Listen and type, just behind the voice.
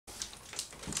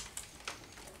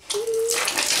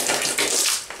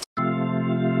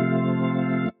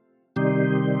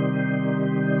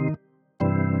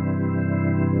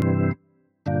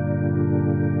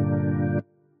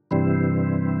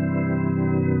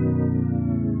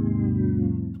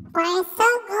Why so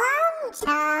glum,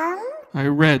 Chum? I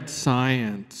read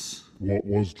science. What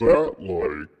was that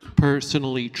like?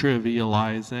 Personally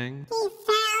trivializing. He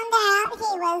found out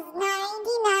he was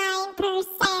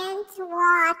 99%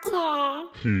 water.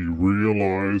 He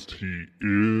realized he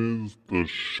is the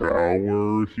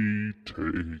shower he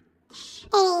takes.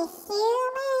 A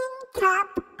human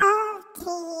cup of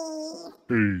tea.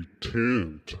 A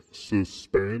tint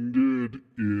suspended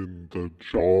in the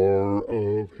jar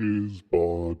of his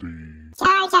body.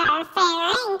 Jar Jar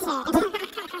Farrington.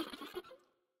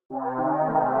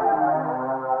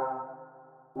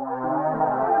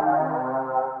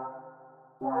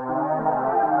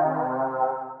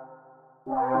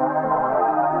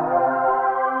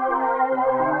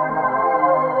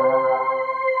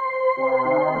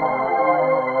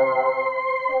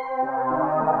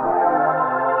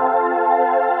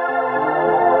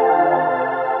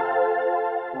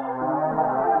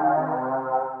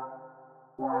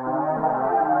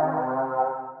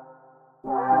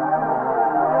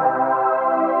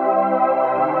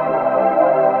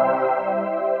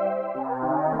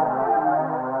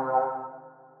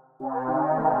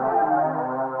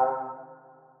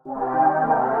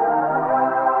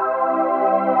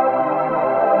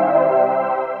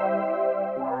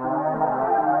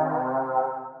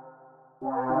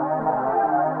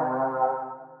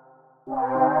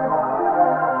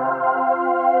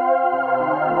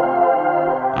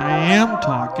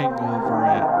 Talking over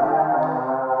it.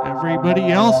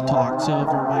 Everybody else talks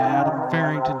over my Adam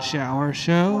Farrington Shower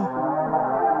Show.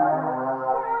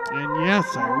 And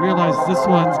yes, I realize this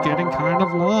one's getting kind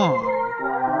of long.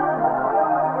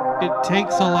 It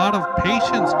takes a lot of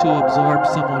patience to absorb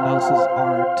someone else's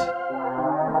art.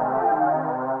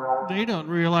 They don't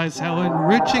realize how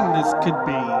enriching this could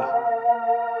be.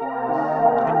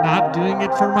 I'm not doing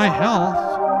it for my health.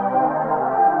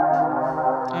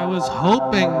 I was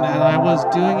hoping that I was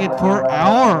doing it for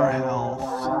our health.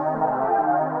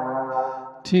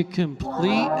 To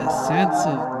complete a sense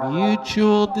of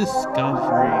mutual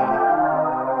discovery.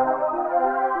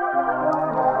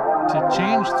 To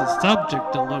change the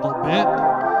subject a little bit,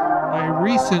 I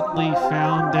recently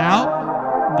found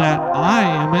out that I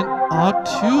am an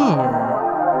auteur.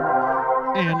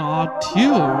 An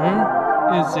auteur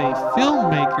is a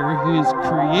filmmaker whose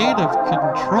creative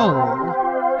control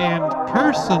and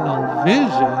personal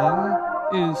vision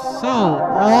is so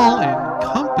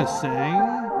all-encompassing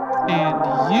and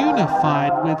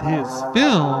unified with his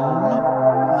film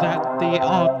that the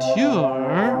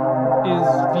auteur is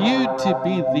viewed to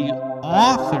be the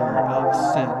author of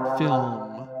said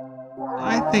film.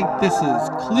 I think this is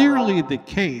clearly the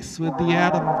case with the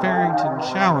Adam Farrington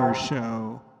Shower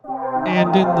Show,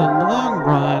 and in the long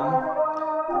run,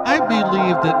 I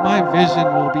believe that my vision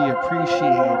will be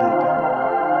appreciated.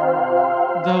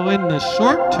 Though in the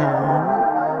short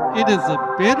term, it is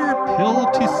a bitter pill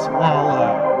to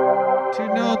swallow, to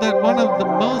know that one of the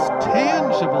most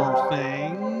tangible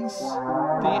things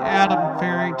the Adam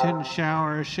Farrington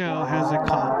Shower Show has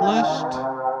accomplished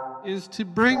is to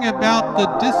bring about the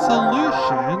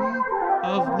dissolution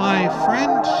of my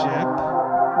friendship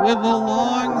with a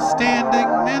long-standing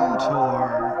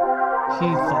mentor.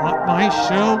 He thought my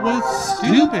show was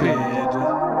stupid.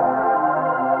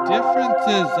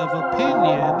 Differences of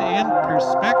opinion and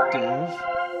perspective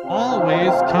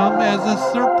always come as a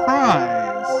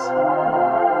surprise.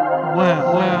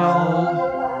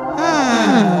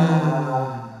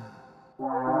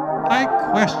 I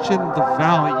question the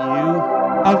value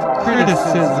of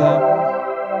criticism.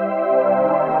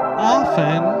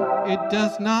 Often, it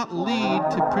does not lead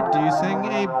to producing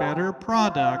a better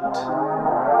product.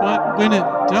 But when it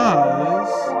does,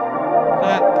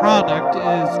 that product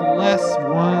is less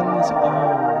one's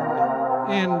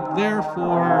own, and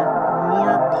therefore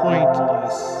more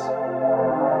pointless.